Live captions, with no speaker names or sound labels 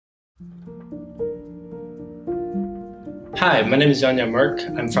Hi, my name is Jonja.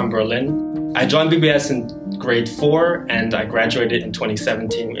 I'm from Berlin. I joined BBIS in grade 4 and I graduated in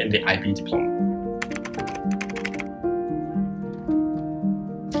 2017 in the IB diploma.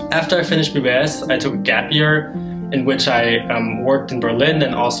 After I finished BBIS, I took a gap year in which I worked in Berlin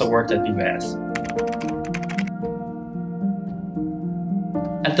and also worked at BBIS.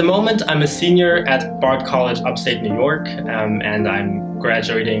 At the moment, I'm a senior at Bard College, upstate New York, and I'm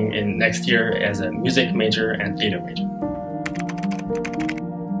graduating in next year as a music major and theater major.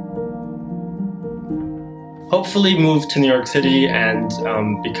 Hopefully move to New York City and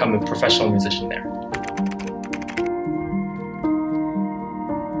become a professional musician there.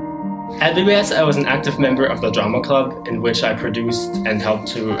 At BBIS, I was an active member of the drama club in which I produced and helped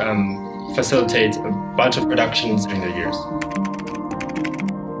to facilitate a bunch of productions during the years.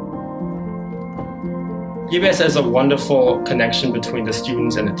 BBIS has a wonderful connection between the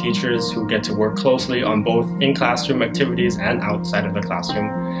students and the teachers who get to work closely on both in-classroom activities and outside of the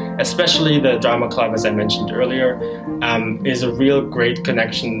classroom. Especially the drama club, as I mentioned earlier, is a real great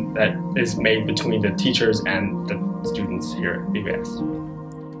connection that is made between the teachers and the students here at BBIS.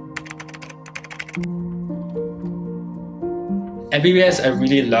 At BBIS, I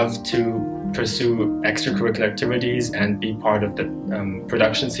really love to pursue extracurricular activities and be part of the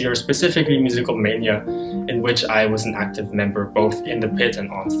productions here, specifically Musical Mania, in which I was an active member both in the pit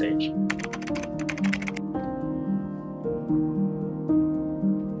and on stage.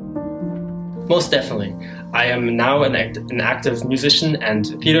 Most definitely. I am now an active musician and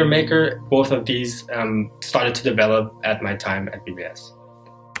theater maker. Both of these started to develop at my time at BBIS.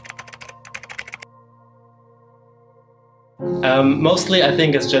 Mostly, I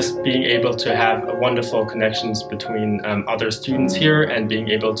think it's just being able to have wonderful connections between other students here and being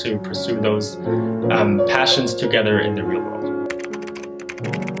able to pursue those passions together in the real world.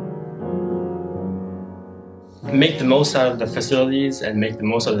 Make the most out of the facilities and make the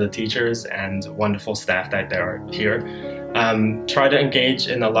most out of the teachers and wonderful staff that they are here. Try to engage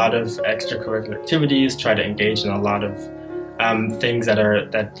in a lot of extracurricular activities, try to engage in a lot of things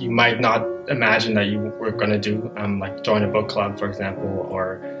that you might not imagine that you were going to do, like join a book club, for example,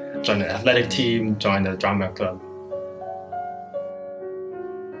 or join an athletic team, join a drama club.